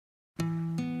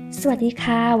สวัสดี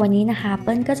ค่ะวันนี้นะคะเ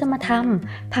ปิ้ลก็จะมาท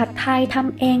ำผัดไทยท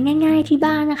ำเองง่ายๆที่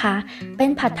บ้านนะคะเป็น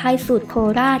ผัดไทยสูตรโค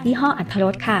ราชยี่ห้ออรรถร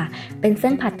สค่ะเป็นเ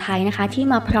ส้นผัดไทยนะคะที่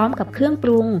มาพร้อมกับเครื่องป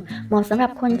รุงเหมาะสำหรั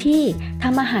บคนที่ท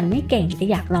ำอาหารไม่เก่งแต่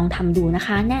อยากลองทำดูนะค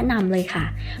ะแนะนำเลยค่ะ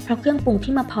เพราะเครื่องปรุง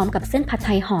ที่มาพร้อมกับเส้นผัดไท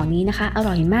ยห่อนี้นะคะอ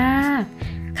ร่อยมาก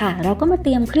ค่ะเราก็มาเต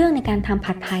รียมเครื่องในการทำ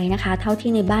ผัดไทยนะคะเท่า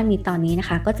ที่ในบ้านมีตอนนี้นะค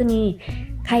ะก็จะมี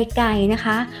ไข่ไก่นะค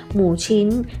ะหมูชิ้น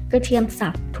กระเทียมสั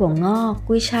บถั่วงอก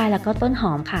กุ้ยช่ายแล้วก็ต้นห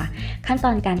อมค่ะขั้นต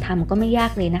อนการทำก็ไม่ยา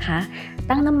กเลยนะคะ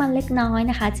ตั้งน้ำมันเล็กน้อย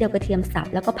นะคะเจียวกระเทียมสับ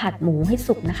แล้วก็ผัดหมูให้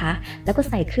สุกนะคะแล้วก็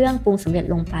ใส่เครื่องปรุงสำเร็จ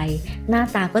ลงไปหน้า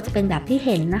ตาก็จะเป็นแบบที่เ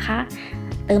ห็นนะคะ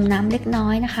เติมน้ำเล็กน้อ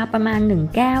ยนะคะประมาณ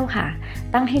1แก้วค่ะ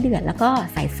ตั้งให้เดือดแล้วก็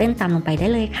ใส่เส้นตามลงไปได้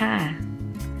เลยค่ะ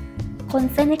คน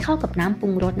เส้นให้เข้ากับน้ำปรุ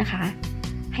งรสนะคะ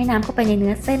ให้น้ำเข้าไปในเ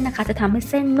นื้อเส้นนะคะจะทำให้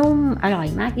เส้นนุ่มอร่อย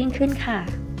มากยิ่งขึ้นค่ะ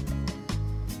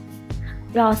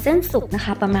รอเส้นสุกนะค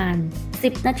ะประมาณ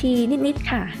10นาทีนิด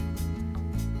ๆค่ะ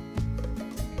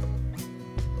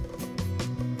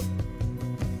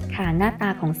หน้าตา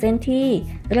ของเส้นที่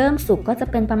เริ่มสุกก็จะ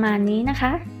เป็นประมาณนี้นะค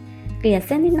ะเกลี่ยเ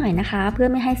ส้นนิดหน่อยนะคะเพื่อ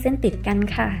ไม่ให้เส้นติดกัน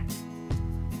ค่ะ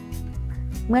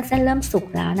เมื่อเส้นเริ่มสุก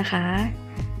แล้วนะคะ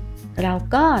เรา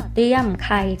ก็เตรียมไ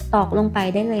ข่ตอกลงไป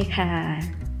ได้เลยค่ะ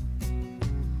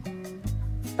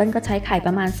เปิ้ลก็ใช้ไข่ป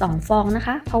ระมาณ2ฟองนะค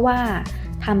ะเพราะว่า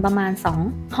ทำประมาณ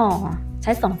2ห่อใ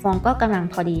ช้2ฟองก็กำลัง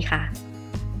พอดีค่ะ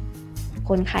ค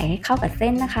นไข่ให้เข้ากับเส้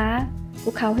นนะคะคลุ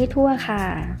กเคล้าให้ทั่วค่ะ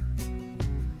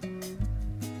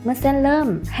เมื่อเส้นเริ่ม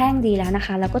แห้งดีแล้วนะค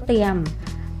ะแล้วก็เตรียม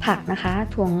ผักนะคะ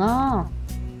ถั่วงอก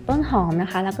ต้นหอมนะ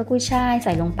คะแล้วก็กุ้ยช่ายใ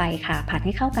ส่ลงไปค่ะผัดใ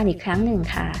ห้เข้ากันอีกครั้งหนึ่ง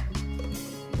ค่ะ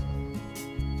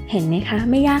เห็นไหมคะ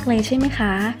ไม่ยากเลยใช่ไหมค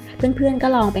ะเพื่อนๆก็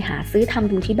ลองไปหาซื้อท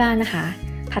ำดูที่บ้านนะคะ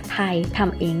ผัดไทยท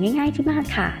ำเองง่ายๆที่บ้าน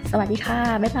ค่ะสวัสดีค่ะ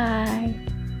บ๊ายบาย